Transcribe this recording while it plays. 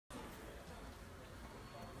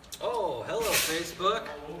Facebook.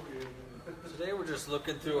 Today we're just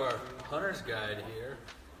looking through our hunter's guide here,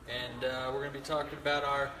 and we're going to be talking about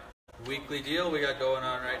our weekly deal we got going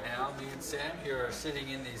on right now. Me and Sam here are sitting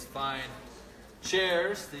in these fine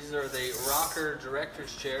chairs. These are the rocker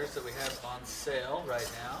director's chairs that we have on sale right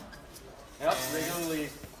now. Yep, regularly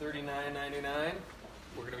 $39.99.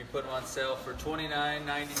 We're going to be putting them on sale for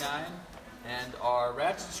 $29.99. And our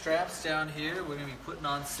ratchet straps down here, we're going to be putting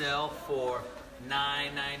on sale for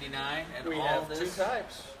 $9.99. And we all have this, two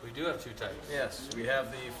types. We do have two types. Yes, we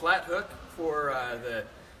have the flat hook for the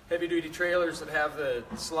heavy-duty trailers that have the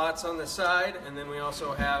slots on the side, and then we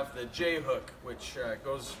also have the J hook, which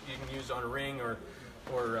goes you can use on a ring or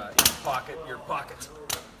in your pocket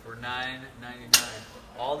For $9.99.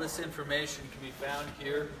 All this information can be found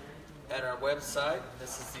here at our website.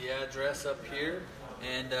 This is the address up here.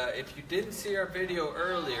 And if you didn't see our video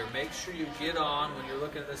earlier, make sure you get on when you're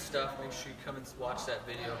looking at this stuff. Make sure you come and watch that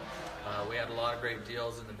video. We had a lot of great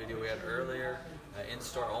deals in the video we had earlier,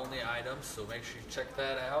 in-store only items, so make sure you check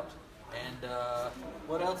that out. And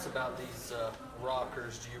what else about these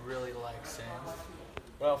rockers do you really like, Sam?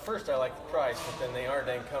 Well, first I like the price, but then they are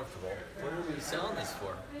dang comfortable. What are we selling these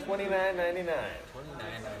for? $29.99. $29.99.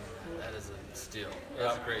 That is a steal.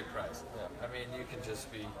 That's a great price. Yeah. I mean, you can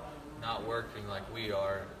just be not working like we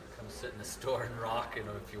are and come sit in the store and rock them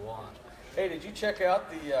if you want. Hey, did you check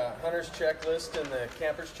out the hunter's checklist and the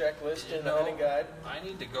camper's checklist in the hunting guide? I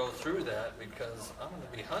need to go through that because I'm going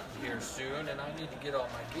to be hunting here soon and I need to get all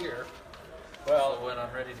my gear so when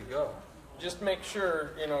I'm ready to go. Just make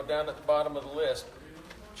sure, down at the bottom of the list,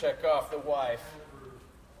 check off the wife,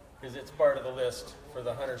 because it's part of the list for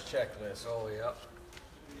the hunter's checklist. Oh, yep.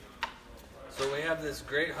 So we have this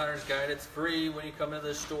great hunter's guide. It's free when you come into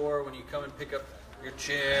the store, when you come and pick up your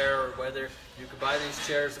chair, or whether you can buy these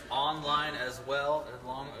chairs online as well,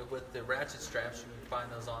 along with the ratchet straps. You can find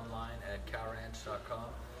those online at cowranch.com.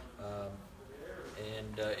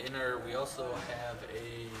 We also have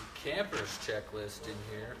a camper's checklist in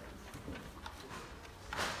here.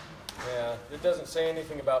 Yeah, it doesn't say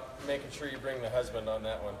anything about making sure you bring the husband on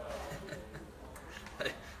that one.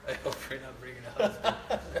 I hope you're not bringing a husband.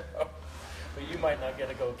 No. But you might not get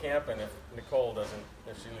to go camping if Nicole doesn't,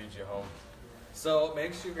 if she leaves you home. So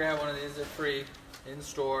make sure you grab one of these. They're free in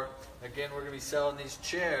store. Again, we're going to be selling these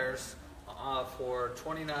chairs for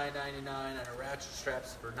 $29.99 and a ratchet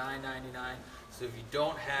straps for $9.99. So if you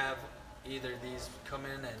don't have either of these, come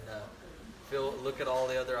in and look at all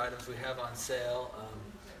the other items we have on sale.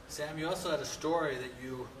 Sam, you also had a story that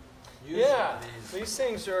you used. Yeah, these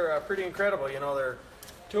things are pretty incredible. They're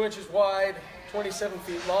 2 inches wide, 27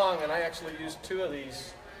 feet long, and I actually used 2 of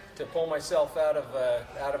these to pull myself out of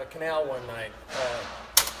a canal one night.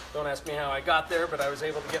 Don't ask me how I got there, but I was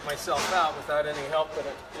able to get myself out without any help but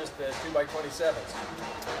just 2x27s.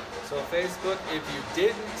 So Facebook, if you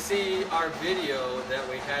didn't see our video that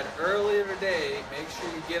we had earlier today, make sure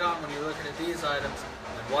you get on when you're looking at these items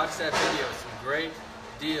and watch that video. Some great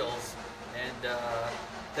deals. And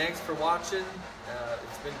thanks for watching.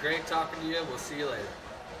 It's been great talking to you. We'll see you later.